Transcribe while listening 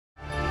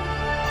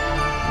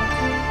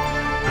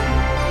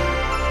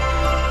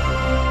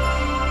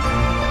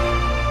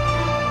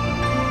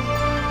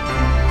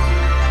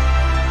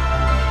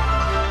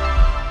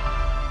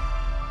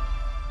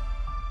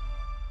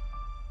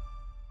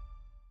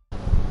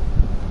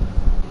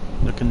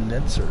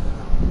Condenser.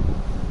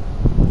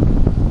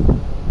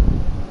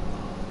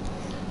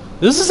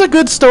 This is a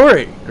good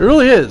story. It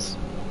really is.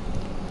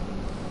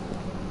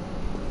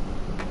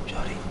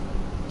 Jody,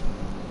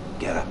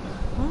 get up.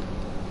 Huh?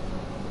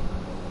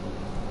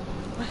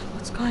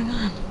 What's going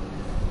on?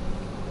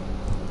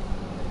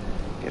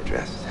 Get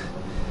dressed.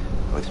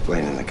 I'll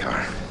explain in the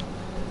car.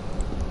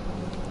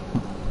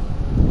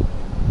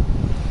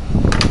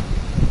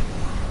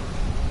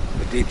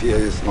 The DPA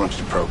has launched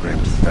a program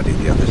to study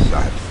the other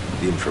side.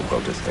 The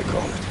infraworld, as they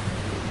call it.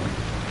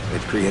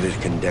 They've created a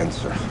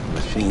condenser, a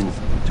machine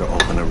to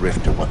open a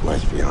rift to what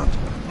lies beyond.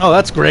 Oh,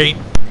 that's great.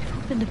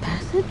 Opened a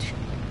passage?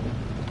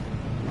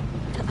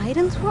 To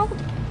Aiden's world?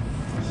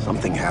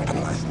 Something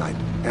happened last night.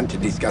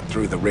 Entities got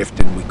through the rift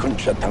and we couldn't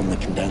shut down the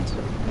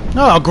condenser.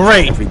 Oh,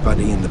 great.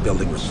 Everybody in the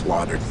building was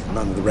slaughtered.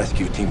 None of the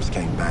rescue teams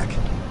came back.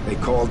 They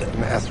called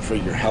and asked for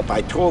your help.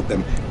 I told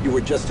them you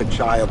were just a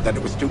child, that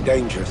it was too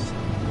dangerous.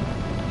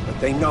 But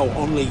they know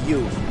only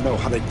you know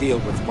how to deal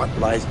with what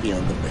lies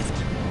beyond the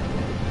rift.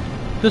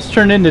 This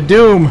turned into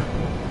Doom.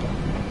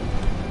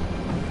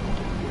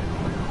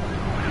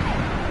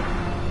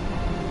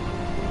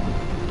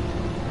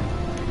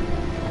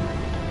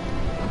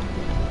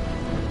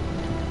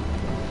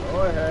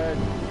 Go ahead.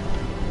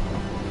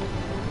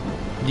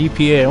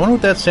 DPA. I wonder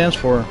what that stands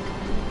for.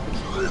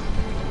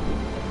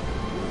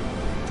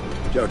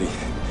 Jody,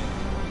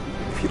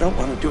 if you don't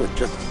want to do it,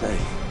 just say,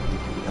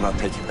 and I'll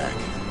take you back.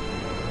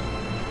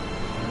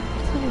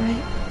 It's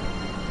alright.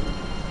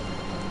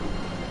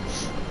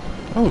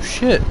 Oh,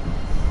 shit.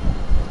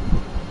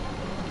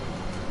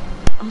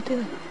 I'll do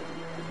it.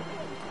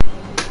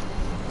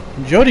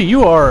 Jody,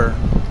 you are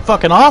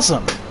fucking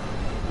awesome.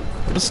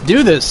 Let's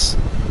do this.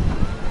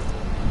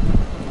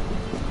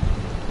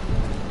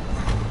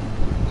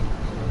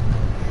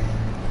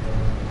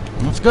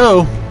 Let's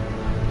go.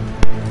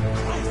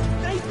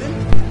 Nathan,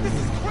 this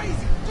is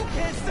crazy. You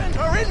can't send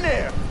her in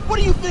there. What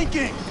are you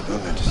thinking? You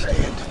don't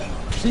understand.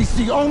 She's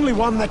the only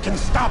one that can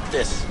stop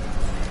this.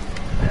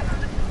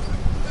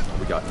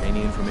 We got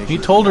any information? He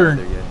told her.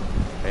 There yet?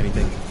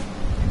 Anything?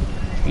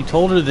 He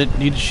told her that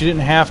she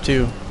didn't have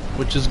to,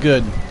 which is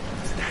good.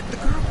 Is that the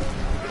girl?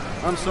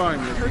 I'm sorry,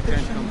 miss. We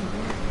can't come.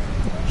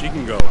 She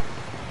can go.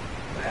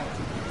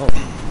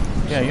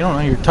 Yeah, you don't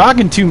know who you're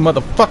talking to,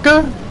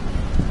 motherfucker.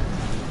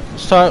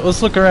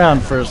 Let's look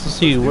around first. Let's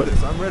see what.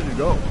 I'm ready to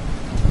go.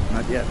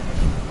 Not yet.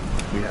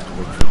 We have to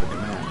wait for the command.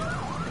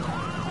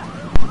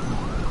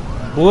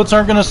 Bullets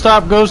aren't gonna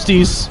stop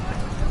ghosties.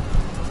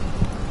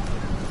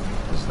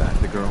 Is that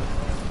the girl?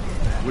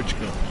 Which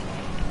girl?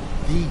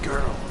 The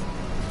girl.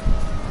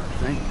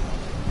 Thank you.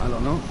 I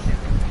don't know.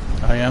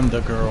 I am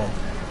the girl.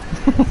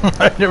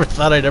 I never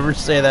thought I'd ever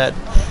say that.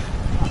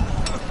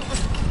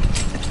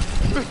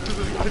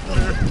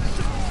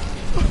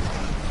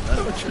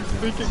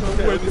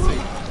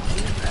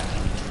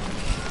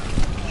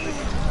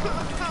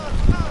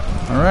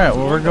 Alright,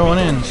 well, we're going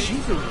in.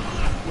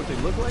 What they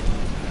look like?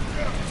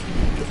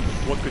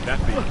 What could that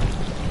be?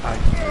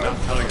 You're not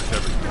telling us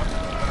everything.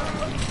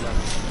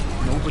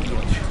 Nobody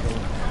else should go.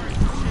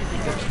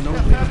 There's no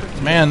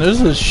way. Man,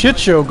 there's a shit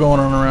show going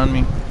on around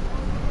me.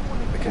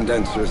 The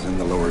condenser's in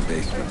the lower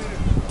basement.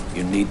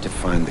 You need to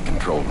find the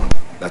control room.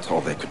 That's all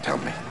they could tell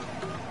me.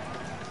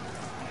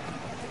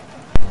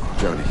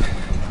 Jody,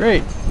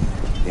 Great.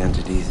 the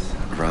entities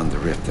around the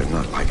rift, they're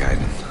not like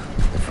Aiden.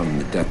 They're from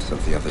the depths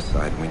of the other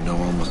side. We know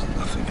almost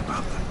nothing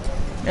about them.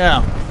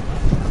 Yeah.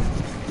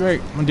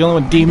 Great. I'm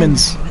dealing with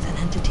demons. With an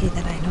entity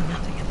that I know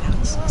nothing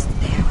about since the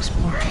day I was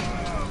born.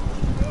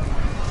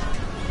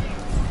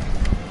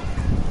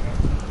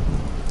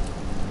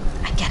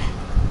 I get it.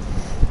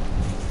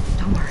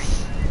 Don't worry.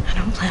 I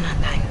don't plan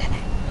on dying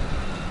today.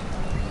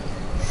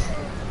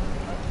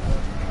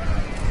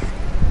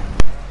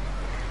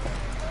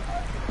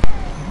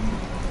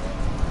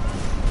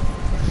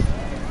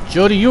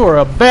 Jody, you are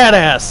a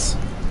badass.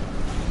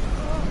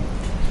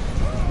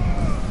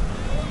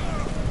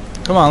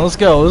 Come on, let's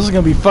go. This is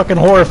gonna be fucking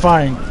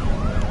horrifying.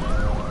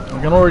 I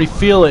can already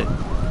feel it.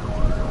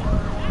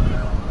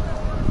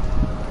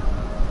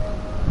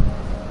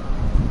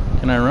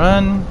 Can I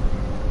run?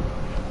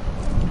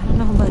 I don't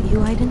know about you,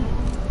 Aiden,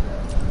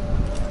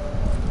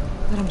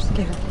 but I'm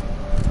scared.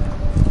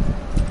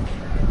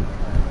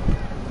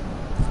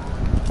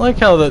 I like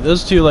how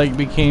those two like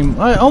became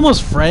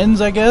almost friends,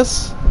 I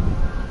guess.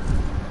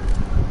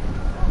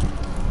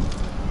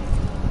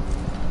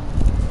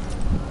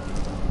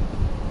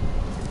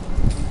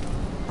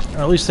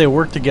 Or at least they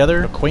work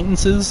together.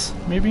 Acquaintances,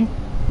 maybe?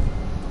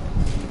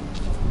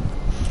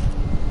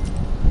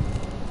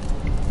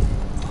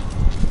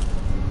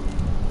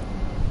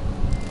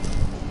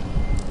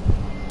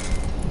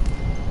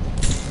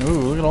 Ooh,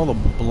 look at all the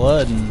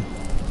blood and...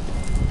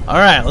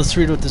 Alright, let's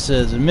read what this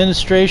is.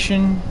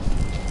 Administration.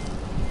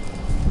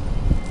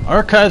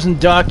 Archives and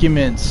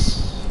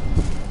documents.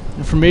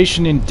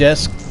 Information in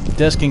desk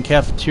and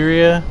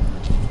cafeteria.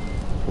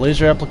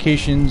 Laser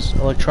applications,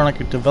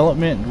 electronic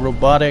development,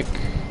 robotic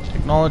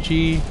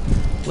technology,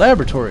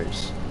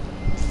 laboratories.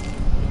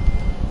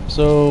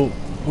 So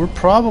we're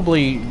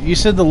probably... You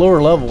said the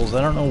lower levels.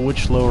 I don't know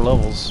which lower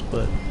levels,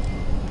 but...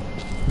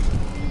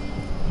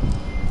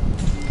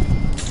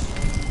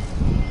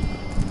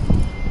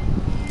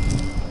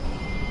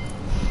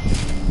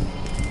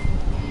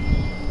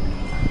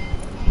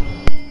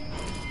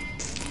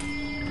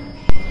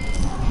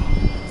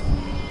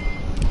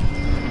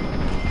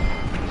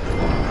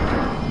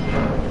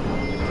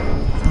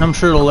 I'm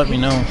sure it'll let me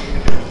know.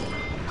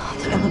 Oh,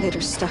 the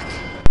elevator's stuck.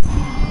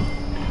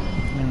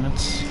 I mean,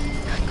 that's...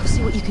 Go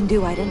see what you can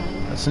do, Aiden.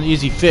 That's an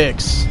easy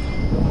fix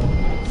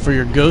for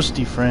your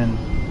ghosty friend.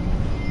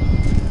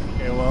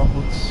 Okay, well,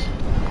 let's...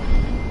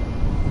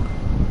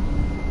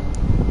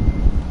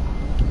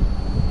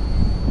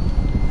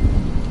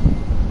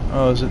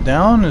 Oh, is it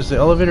down? Is the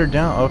elevator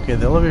down? Okay,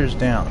 the elevator's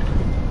down.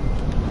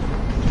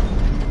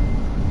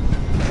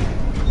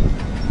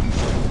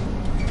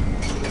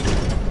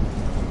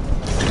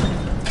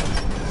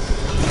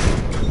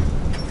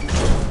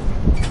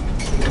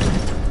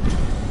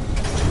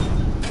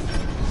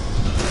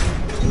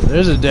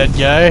 There's a dead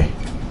guy.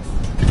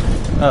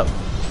 Up,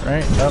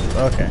 right? Up,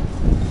 okay.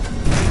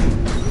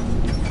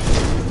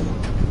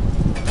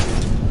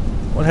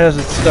 What has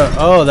it stuck?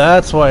 Oh,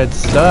 that's why it's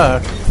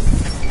stuck.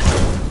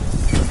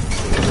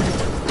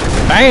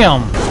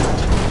 Bam!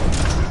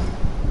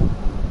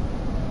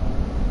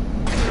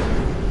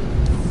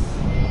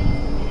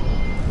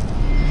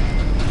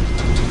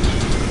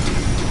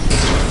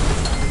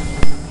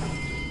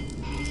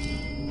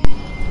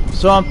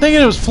 So I'm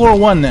thinking it was floor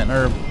 1 then,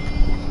 or...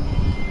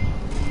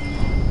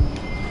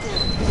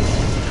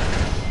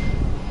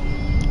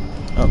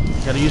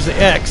 Gotta use the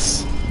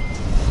X.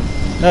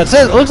 No, it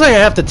says it looks like I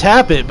have to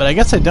tap it, but I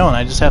guess I don't.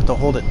 I just have to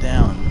hold it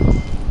down.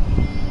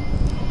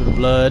 A bit of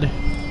blood.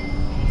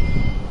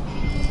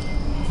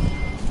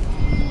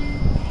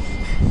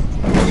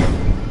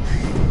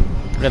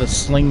 I gotta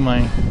sling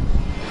my...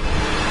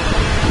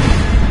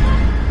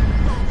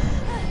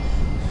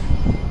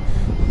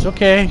 It's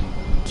okay.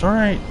 It's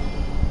alright.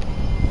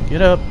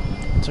 Get up.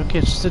 It's okay.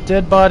 It's just a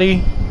dead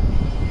body.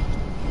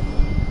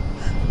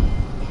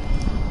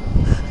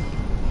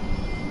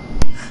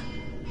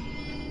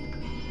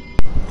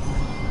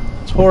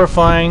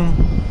 Horrifying,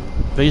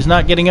 but he's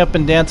not getting up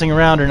and dancing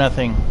around or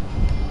nothing.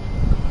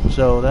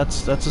 So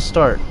that's a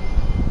start.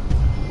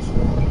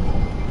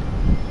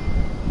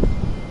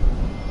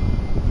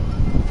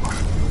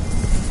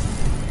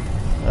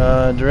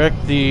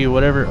 Direct the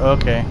whatever.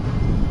 Okay.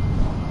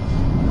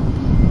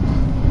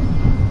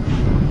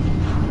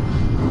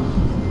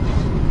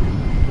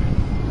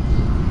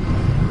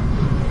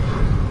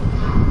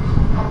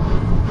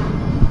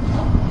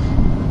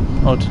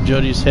 Oh, to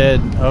Jody's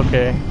head.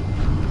 Okay.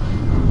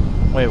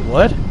 Wait,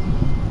 what?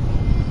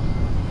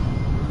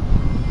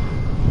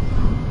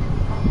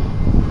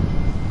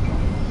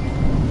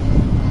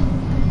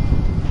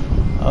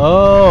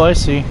 Oh, I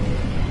see.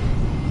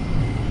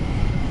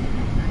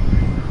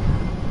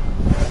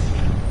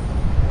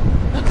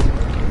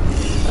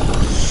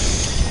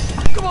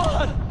 Come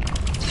on!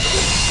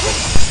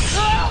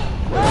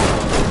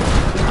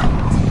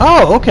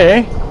 Oh,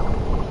 okay.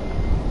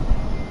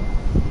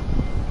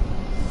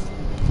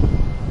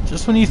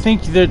 Just when you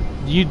think that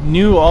you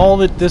knew all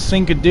that this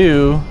thing could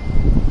do.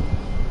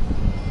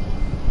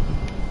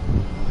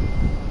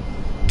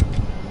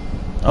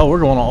 Oh, we're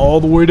going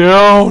all the way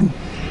down.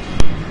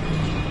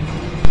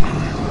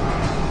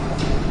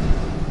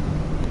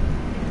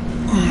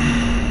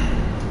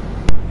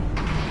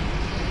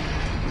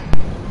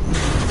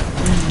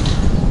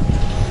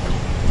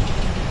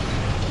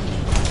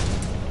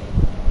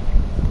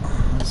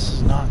 This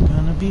is not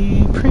gonna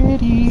be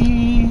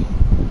pretty.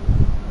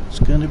 It's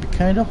gonna be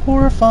kind of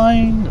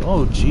horrifying.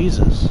 Oh,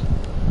 Jesus.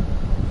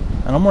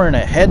 And I'm wearing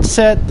a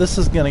headset. This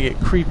is gonna get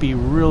creepy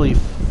really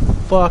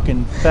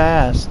fucking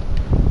fast.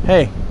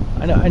 Hey,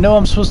 I know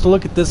I'm supposed to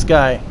look at this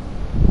guy.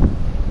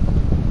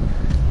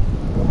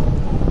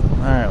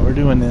 Alright, we're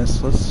doing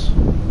this.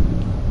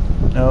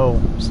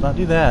 No, let's not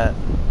do that.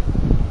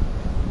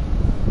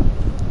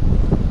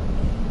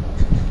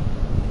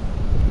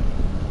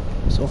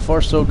 So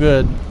far, so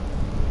good.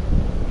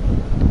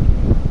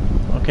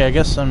 Okay, I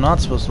guess I'm not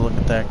supposed to look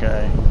at that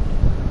guy.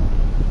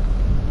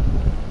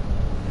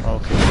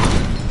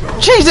 Okay.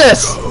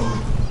 Jesus!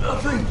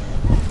 Nothing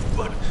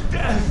but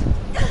death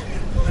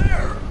in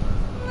there.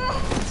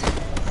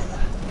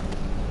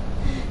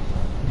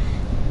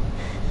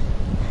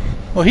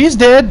 Well, he's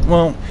dead.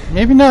 Well,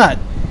 maybe not.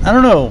 I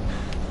don't know.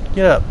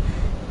 Get up.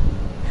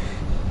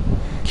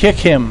 Kick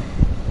him.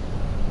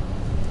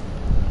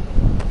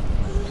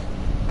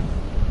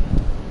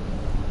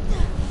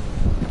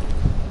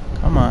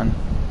 Come on.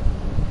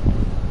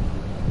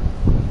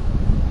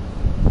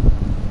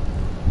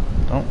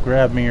 Don't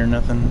grab me or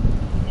nothing.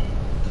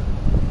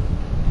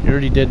 You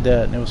already did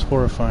that and it was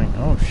horrifying.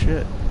 Oh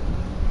shit.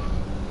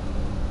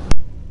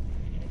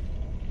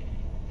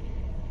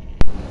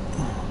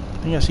 I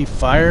think I see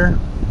fire.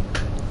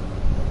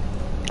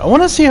 I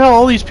want to see how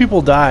all these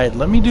people died.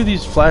 Let me do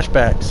these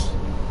flashbacks.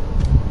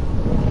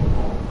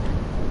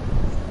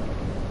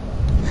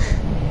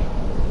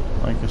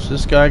 Like this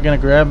this guy gonna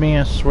grab me?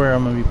 I swear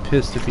I'm gonna be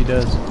pissed if he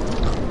does.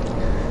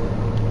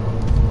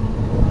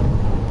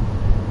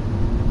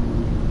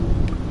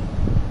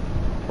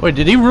 Wait,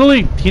 did he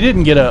really? He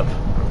didn't get up.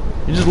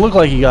 He just looked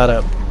like he got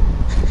up.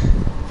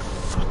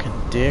 Fucking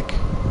dick.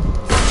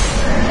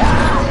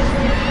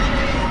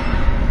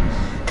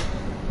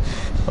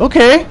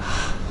 Okay.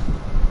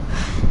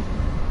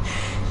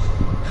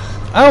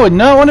 I would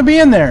not want to be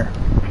in there.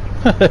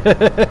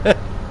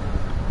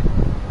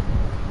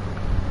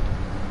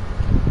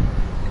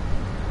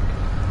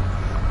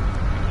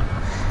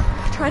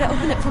 Try to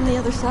open it from the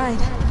other side.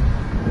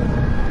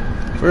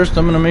 First,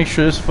 I'm gonna make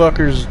sure this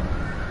fucker's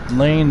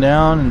laying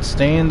down and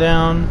staying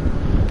down.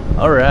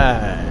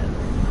 Alright.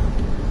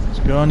 Let's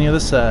go on the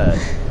other side.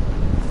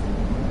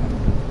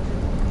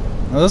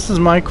 Now, this is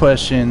my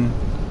question.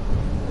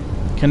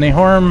 Can they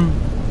harm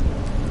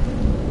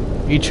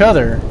each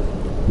other?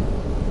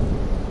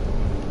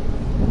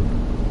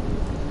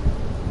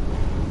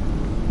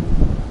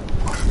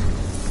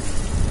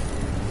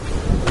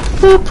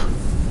 Boop!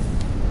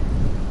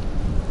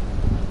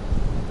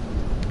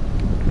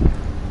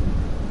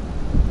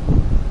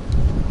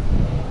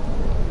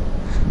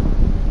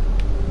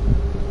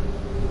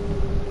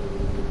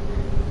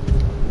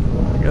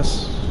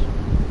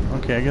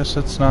 Okay, I guess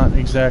that's not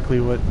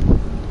exactly what...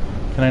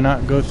 Can I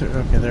not go through?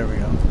 Okay, there we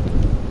go.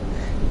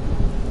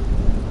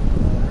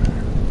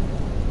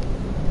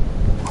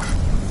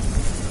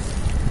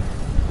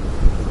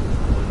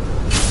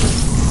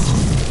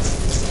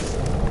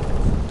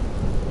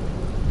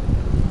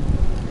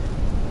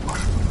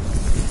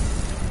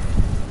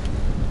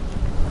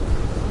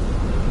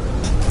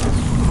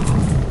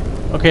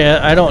 Okay,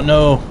 I don't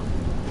know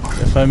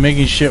if I'm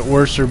making shit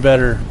worse or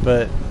better,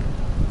 but...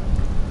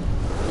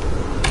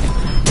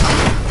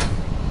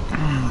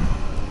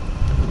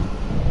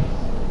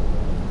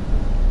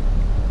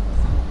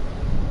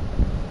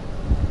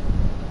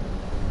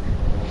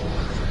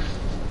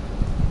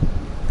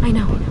 I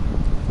know.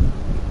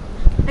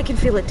 I can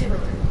feel it too.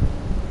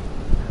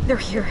 They're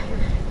here.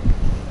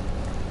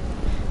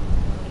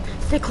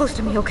 Stay close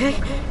to me, okay?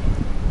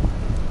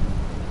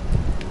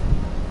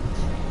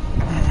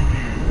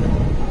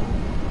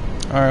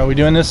 Alright, are we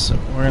doing this?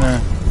 We're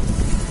gonna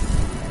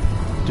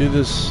do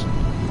this.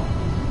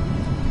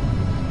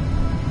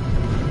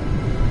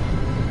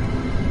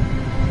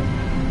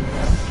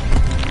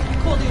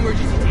 Call the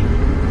emergency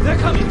team. They're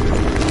coming.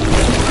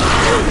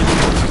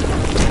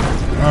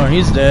 Oh,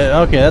 he's dead.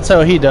 Okay, that's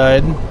how he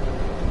died.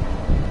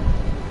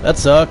 That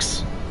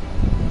sucks.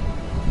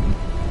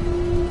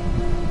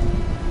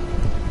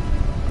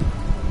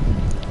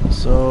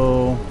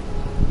 So...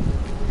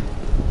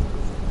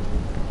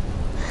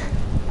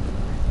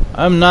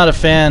 I'm not a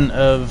fan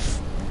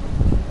of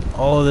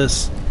all of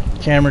this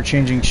camera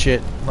changing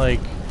shit. Like,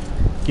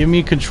 give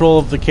me control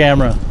of the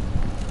camera.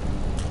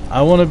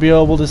 I want to be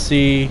able to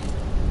see...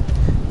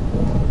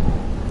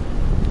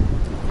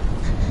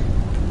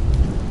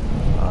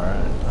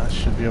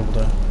 Be able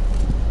to.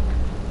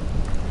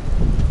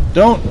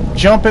 Don't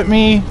jump at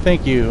me,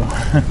 thank you.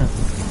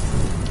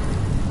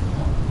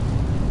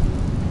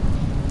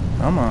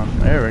 Come on,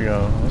 there we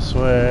go. This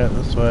way,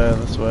 this way,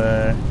 this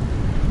way.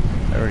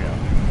 There we go.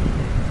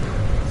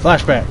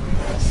 Flashback.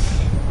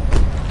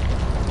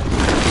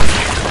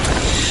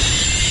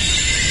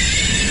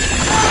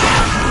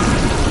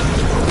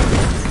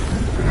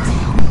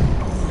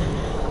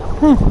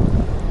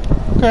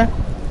 Okay.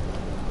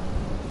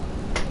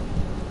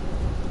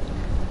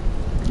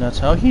 That's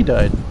how he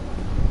died.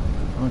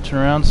 I'm gonna turn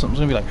around, something's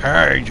gonna be like,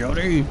 "Hey,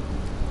 Jody!"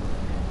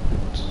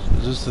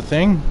 Is this the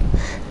thing?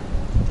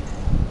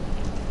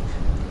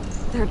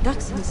 There are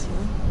ducts in the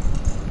ceiling.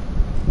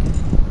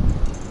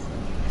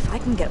 If I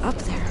can get up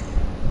there.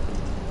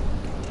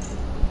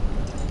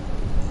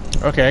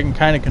 Okay, I can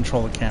kind of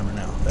control the camera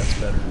now. That's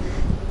better.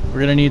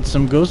 We're gonna need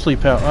some ghostly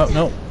power. Oh,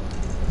 no.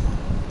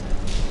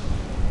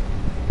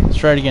 Let's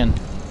try it again.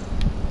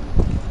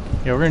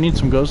 Yeah, we're gonna need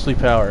some ghostly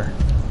power.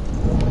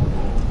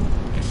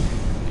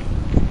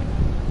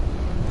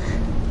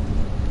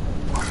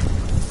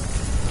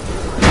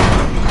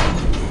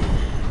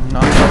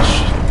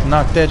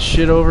 Knock that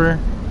shit over.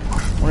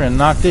 We're gonna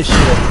knock this shit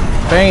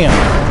over. Bam!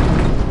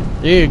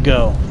 There you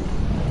go.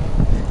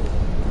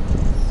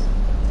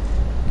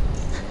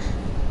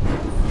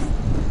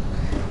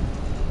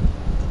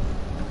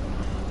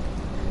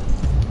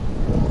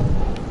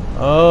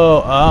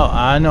 Oh,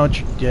 I know what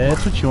you... Yeah,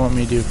 that's what you want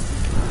me to do.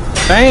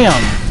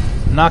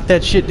 Bam! Knock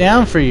that shit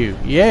down for you.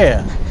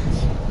 Yeah.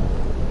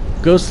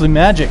 Ghostly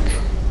magic.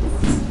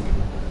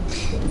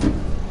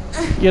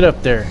 Get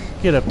up there.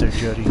 Get up there,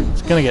 Jody.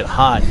 It's gonna get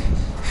hot.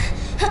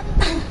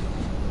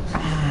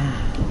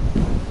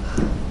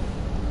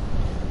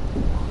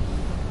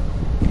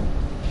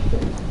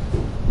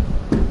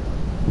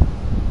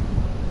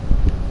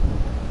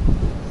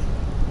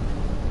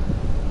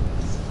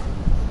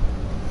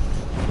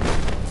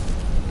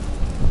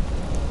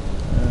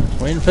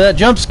 Waiting for that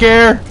jump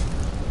scare.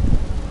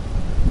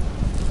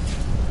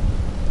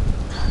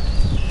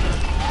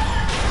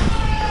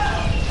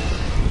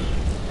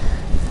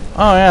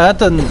 Oh yeah, that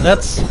doesn't.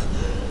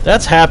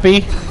 That's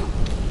happy.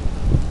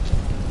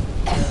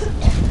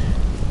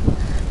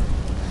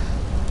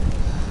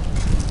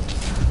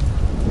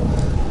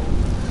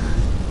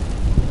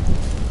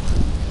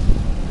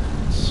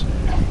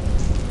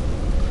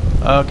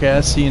 Okay,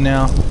 I see you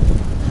now.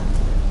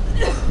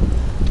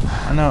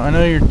 I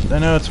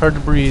know it's hard to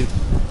breathe.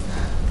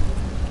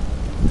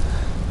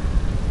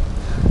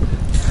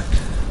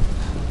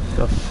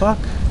 The fuck?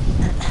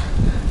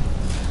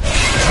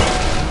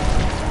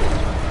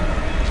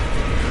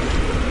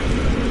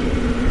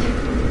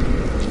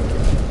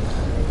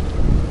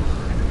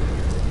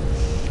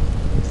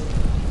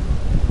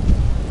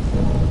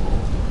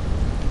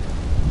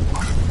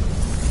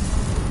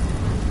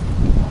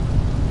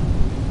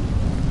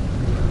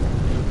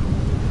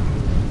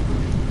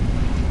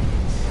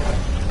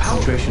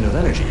 Concentration of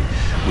energy,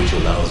 which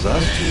allows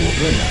us to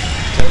open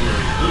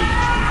temporary breach.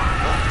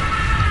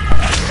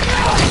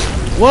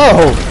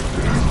 Whoa!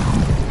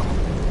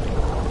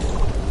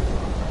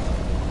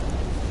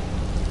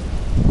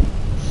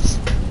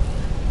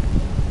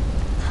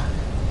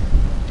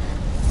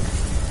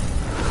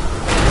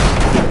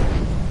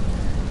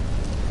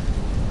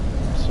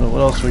 So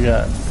what else we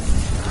got?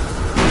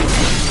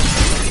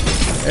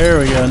 There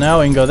we go. Now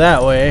we can go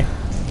that way.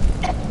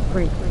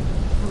 Great.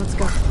 Let's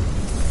go.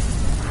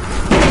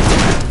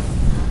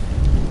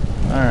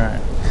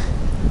 Alright.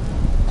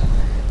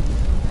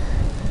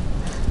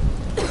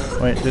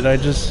 Wait, did I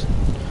just...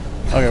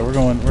 Okay, we're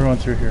going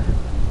through here.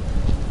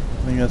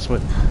 I think that's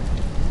what...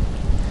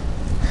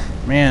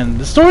 Man,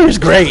 the story is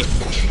great!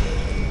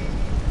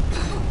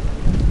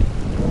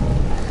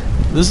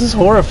 This is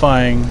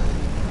horrifying.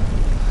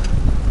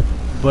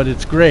 But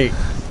it's great.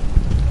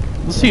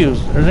 Let's see, are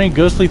there any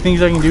ghostly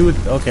things I can do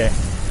with... Okay.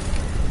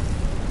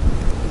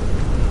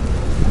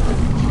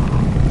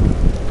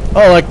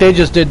 Oh, like they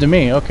just did to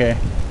me, okay.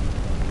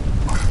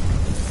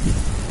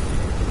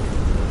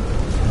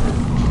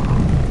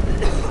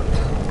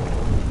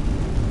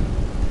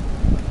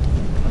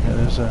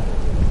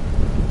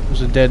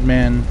 There's a dead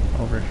man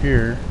over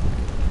here.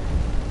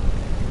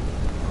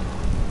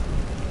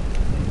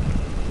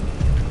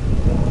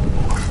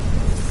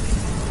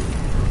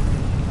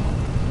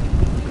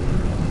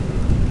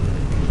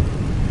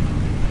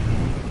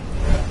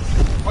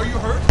 Are you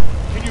hurt?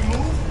 Can you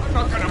move? I'm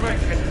not gonna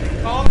make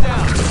it. Calm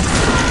down.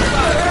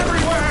 Blood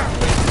everywhere.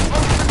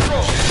 Under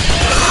control.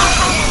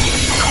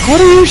 What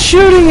are you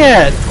shooting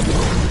at?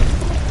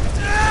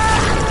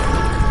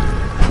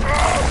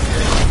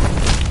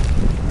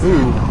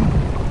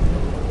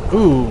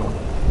 Ooh.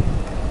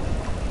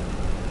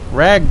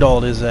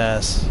 Ragdolled his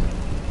ass.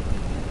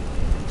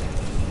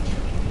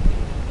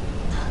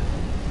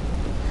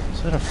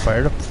 Is that a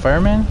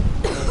fireman?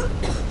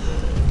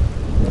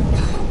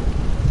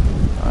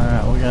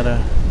 Alright, we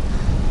gotta...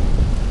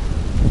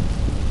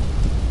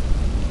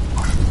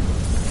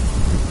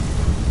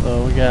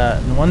 So we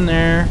got one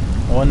there,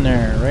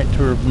 right to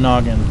her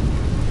noggin.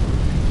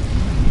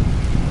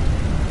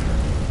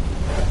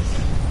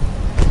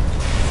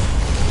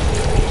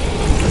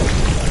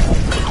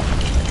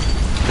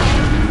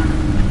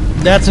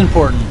 That's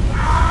important.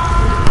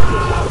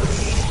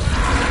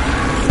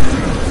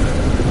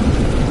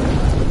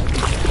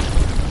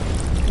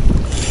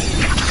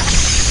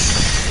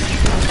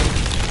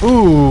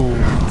 Ooh.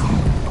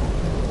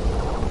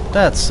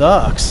 That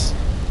sucks.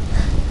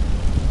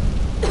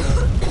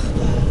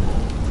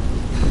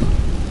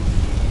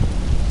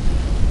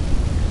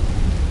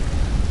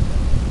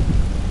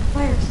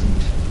 Fire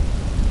extinguisher.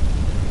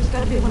 There's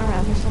gotta be one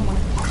around here somewhere.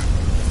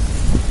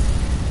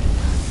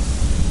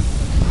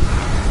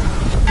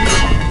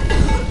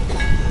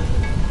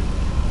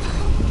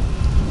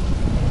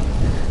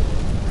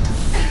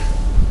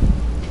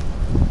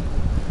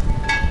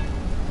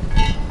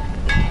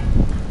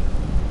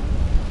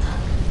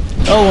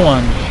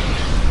 L1.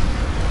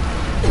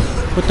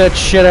 Put that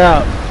shit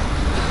out.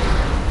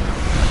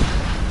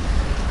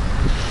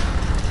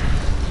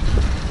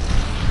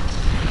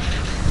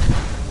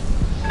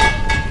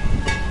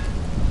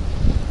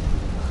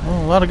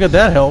 Well, a lot of good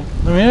that helped.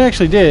 I mean, it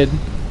actually did.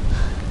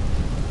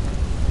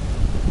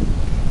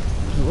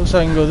 It looks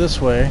like I can go this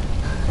way.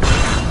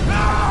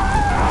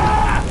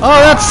 Oh,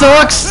 that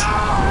sucks!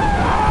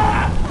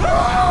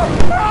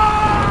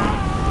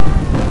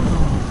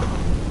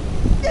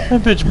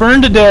 That bitch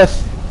burned to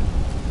death.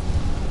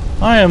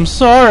 I am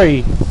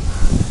sorry.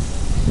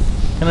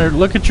 Can I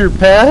look at your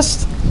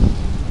past?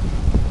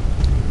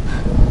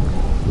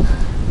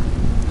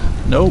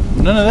 Nope,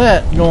 none of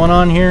that going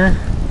on here.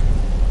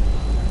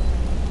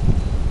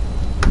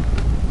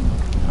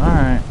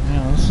 Alright,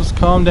 yeah, let's just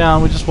calm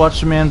down. We just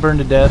watched a man burn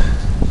to death.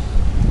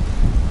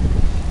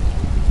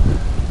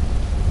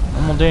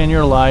 Normal day in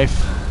your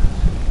life.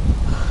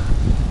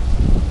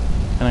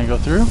 Can I go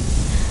through?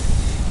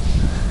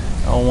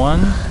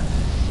 L1.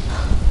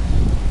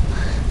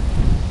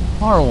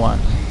 R1.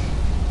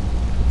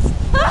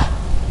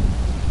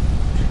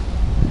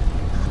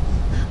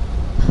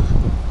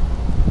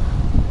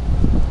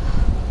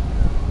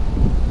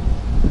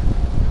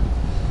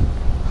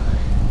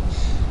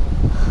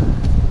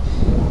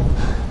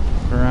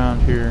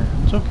 Around here.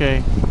 It's okay.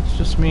 okay. It's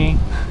just me.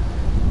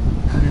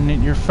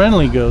 Your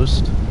friendly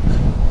ghost.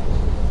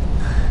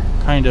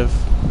 Kind of.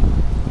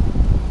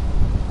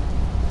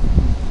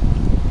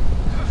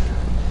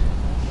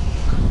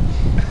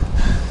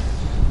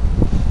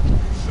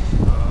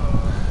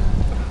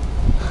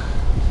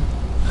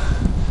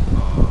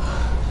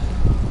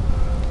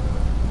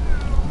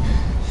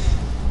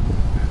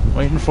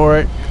 Waiting for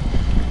it.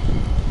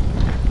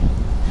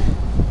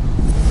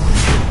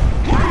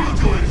 What are you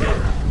doing here?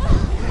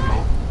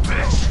 Little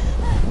bitch.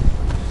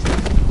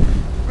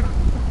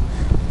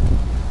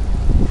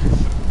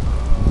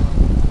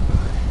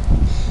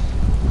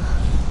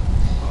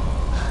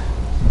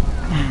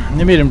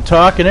 They made him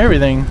talk and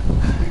everything.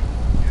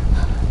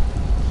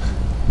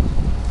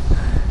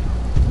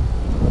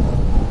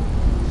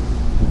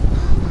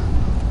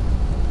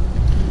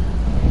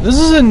 This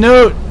is a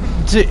note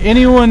to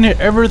anyone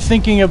ever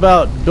thinking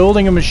about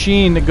building a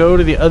machine to go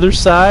to the other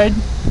side.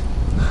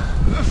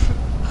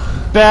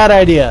 Bad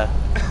idea.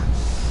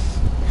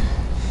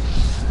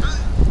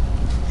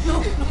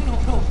 No,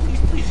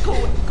 please, go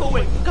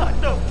away. God,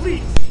 no,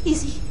 please.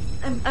 Easy.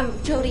 I'm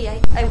Jody. I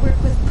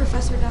work with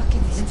Professor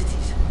Dawkins.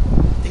 Entities.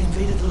 They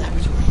invaded the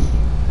laboratory.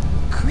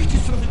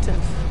 Creatures from the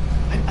depths.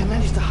 I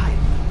managed to hide,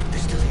 but they're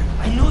still here.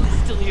 I know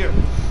they're still here.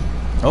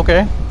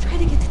 Okay. Try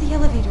to get to the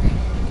elevator.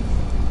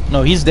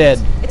 No, he's dead.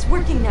 It's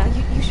working now.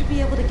 You should be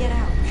able to get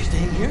out. You're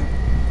staying here?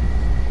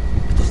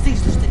 But those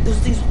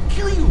things will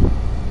kill you.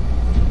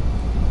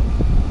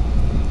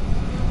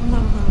 I'm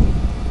not alone.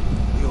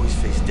 We always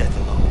face death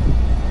alone.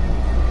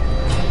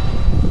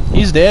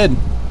 He's dead.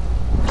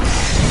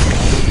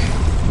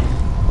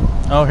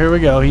 Oh, here we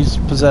go. He's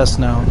possessed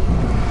now.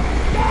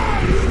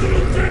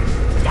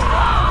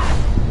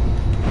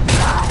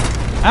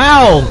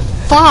 Ow!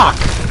 Fuck!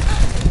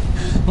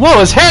 Whoa,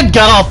 his head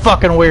got all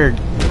fucking weird.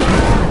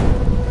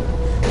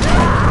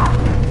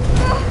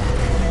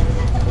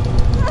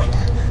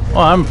 Oh,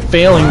 I'm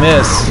failing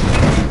this.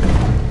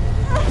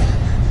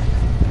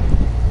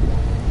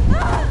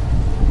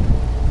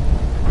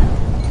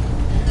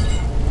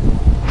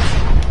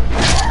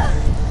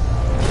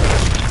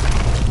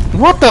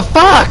 What the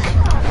fuck?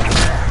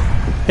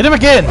 Hit him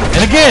again,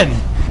 and again,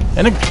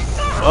 and ag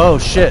oh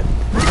shit.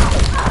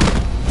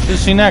 Should've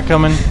seen that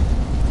coming.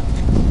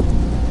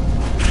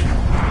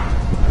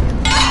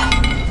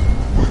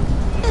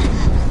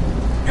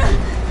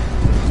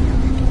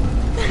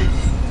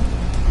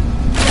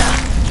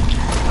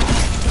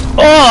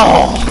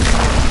 Oh!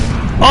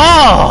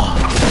 Oh!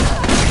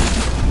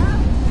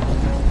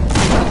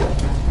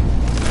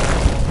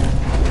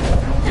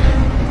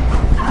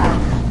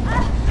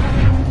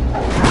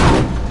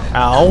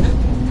 Ow.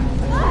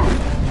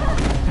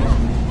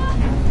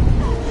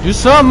 Do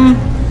something.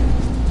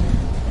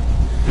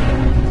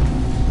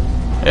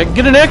 Yeah,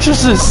 get an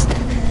exorcist.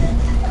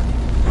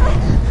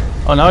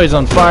 Oh, now he's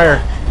on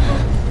fire.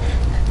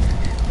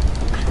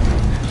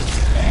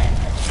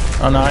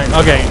 Oh, no.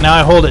 Okay, now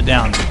I hold it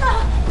down.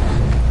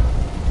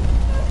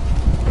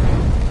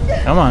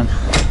 Come on.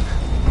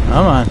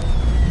 Come on.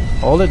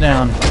 Hold it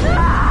down.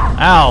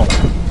 Ow.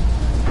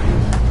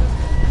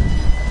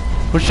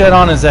 Push that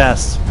on his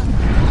ass.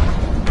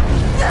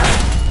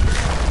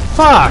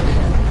 Fuck.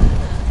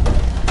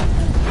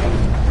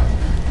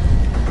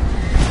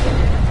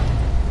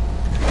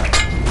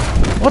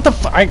 What the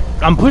fuck?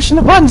 I'm pushing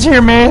the buttons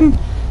here, man.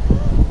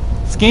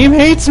 This game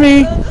hates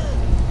me.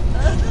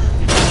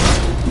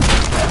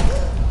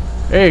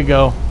 There you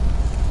go.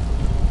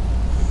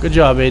 Good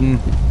job, Aiden.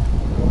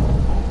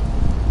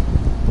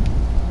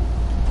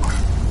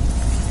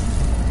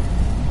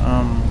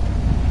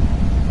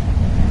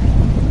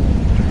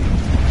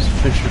 Just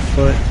fix your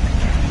foot.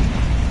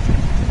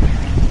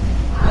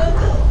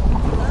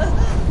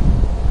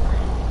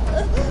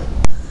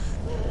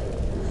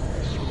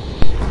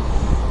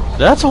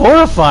 That's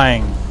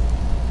horrifying.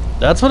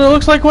 That's what it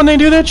looks like when they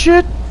do that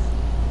shit?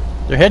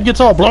 Their head gets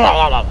all blah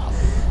blah blah blah.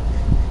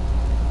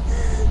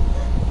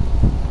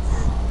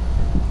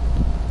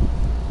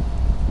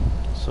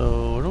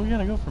 So, where do we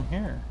gotta go from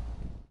here?